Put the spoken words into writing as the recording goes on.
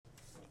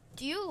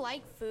Do you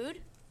like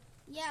food?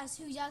 Yes,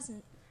 who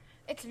doesn't?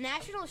 It's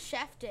National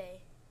Chef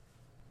Day.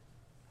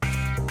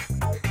 Fifth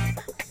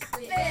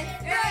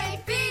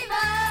Grade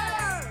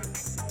Fever!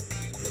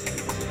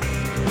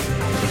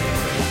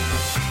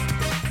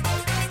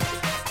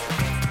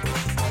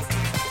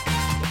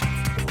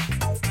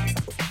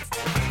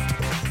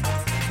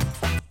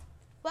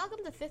 Welcome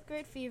to Fifth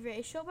Grade Fever,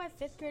 a show by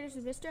fifth graders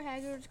in Mr.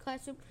 Haggard's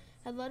classroom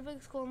at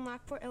Ludwig School in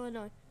Lockport,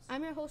 Illinois.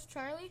 I'm your host,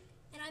 Charlie.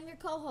 And I'm your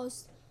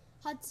co-host,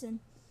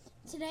 Hudson.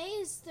 Today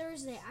is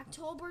Thursday,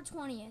 October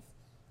 20th,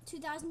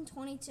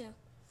 2022.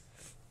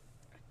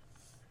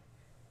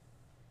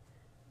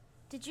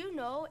 Did you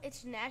know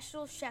it's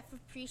National Chef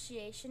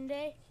Appreciation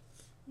Day?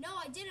 No,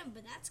 I didn't,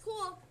 but that's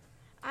cool.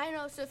 I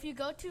know, so if you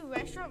go to a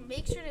restaurant,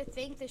 make sure to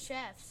thank the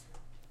chefs.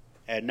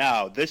 And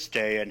now, this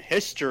day in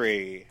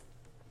history.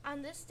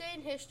 On this day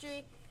in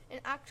history,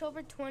 in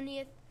October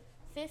 20th,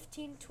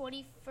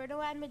 1520,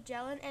 Ferdinand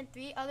Magellan and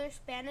 3 other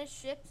Spanish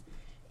ships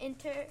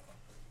entered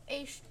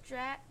a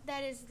strait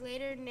that is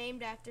later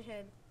named after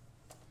him.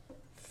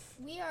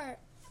 We're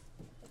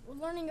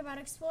learning about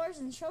explorers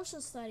and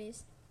social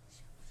studies.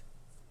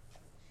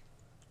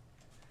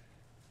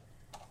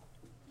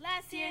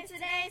 Let's hear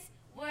today's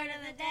word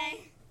of the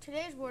day.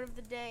 Today's word of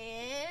the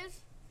day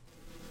is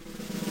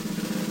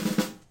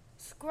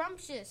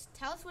scrumptious.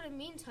 Tell us what it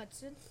means,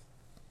 Hudson.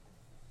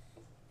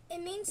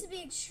 It means to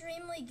be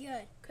extremely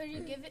good. Could you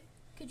give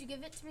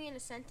it to me in a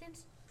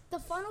sentence? The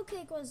funnel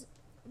cake was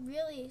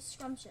really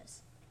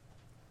scrumptious.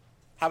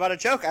 How about a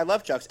joke? I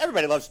love jokes.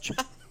 Everybody loves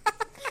jokes.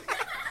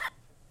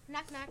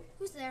 Knock, knock.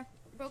 Who's there?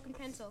 Broken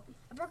pencil.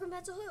 A broken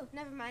pencil who?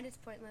 Never mind, it's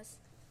pointless.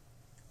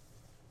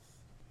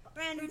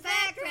 Random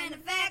fact,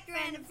 random fact,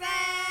 random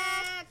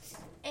fact.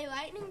 A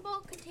lightning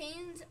bolt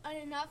contains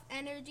enough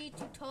energy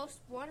to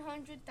toast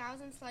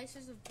 100,000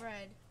 slices of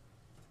bread.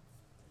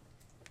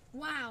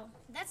 Wow,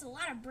 that's a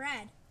lot of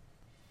bread.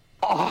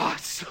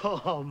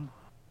 Awesome.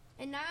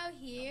 And now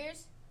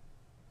here's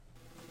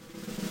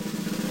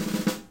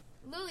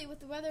Lily with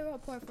the weather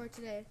report for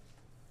today.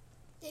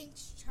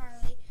 Thanks,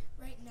 Charlie.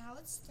 Right now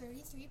it's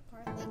 33,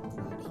 partly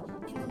cloudy.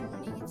 In the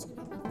morning it's going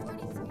to be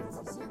 43 with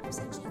a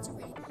 0% chance of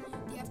rain.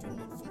 The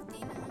afternoon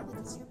 59 with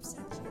a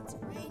 0% chance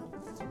of rain.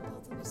 Both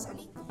will be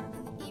sunny.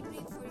 In the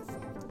evening 44 with a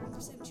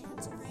 1%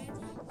 chance of rain.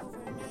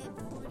 Overnight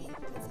 40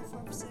 with a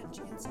 4%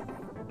 chance of rain.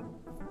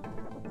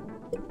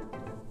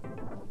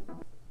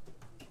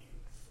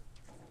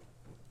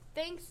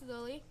 Thanks,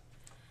 Lily.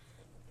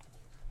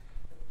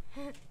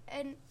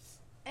 and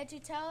to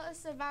tell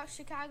us about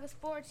Chicago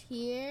sports,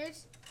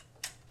 here's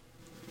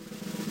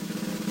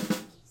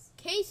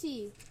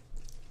Casey.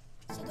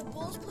 So the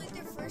Bulls played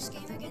their first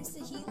game against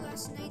the Heat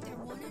last night. They're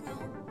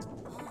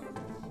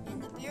 1-0.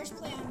 And the Bears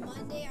play on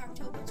Monday,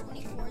 October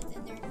 24th,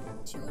 and they're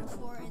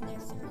 2-4, and they're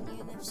third in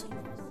the NFC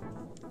North.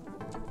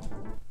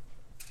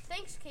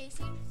 Thanks,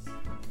 Casey.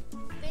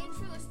 Thanks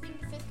for listening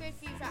to Fifth Grade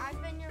Fever.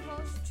 I've been your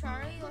host,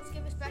 Charlie. Let's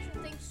give a special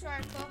thanks to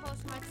our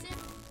co-host, Hudson,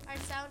 our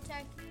sound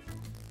tech,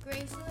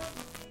 Gracelyn,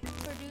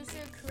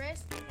 producer,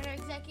 Chris, and our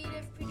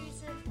executive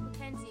producer,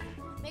 Mackenzie.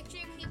 Make sure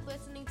you keep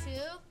listening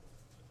to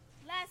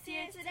Let's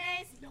hear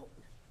today's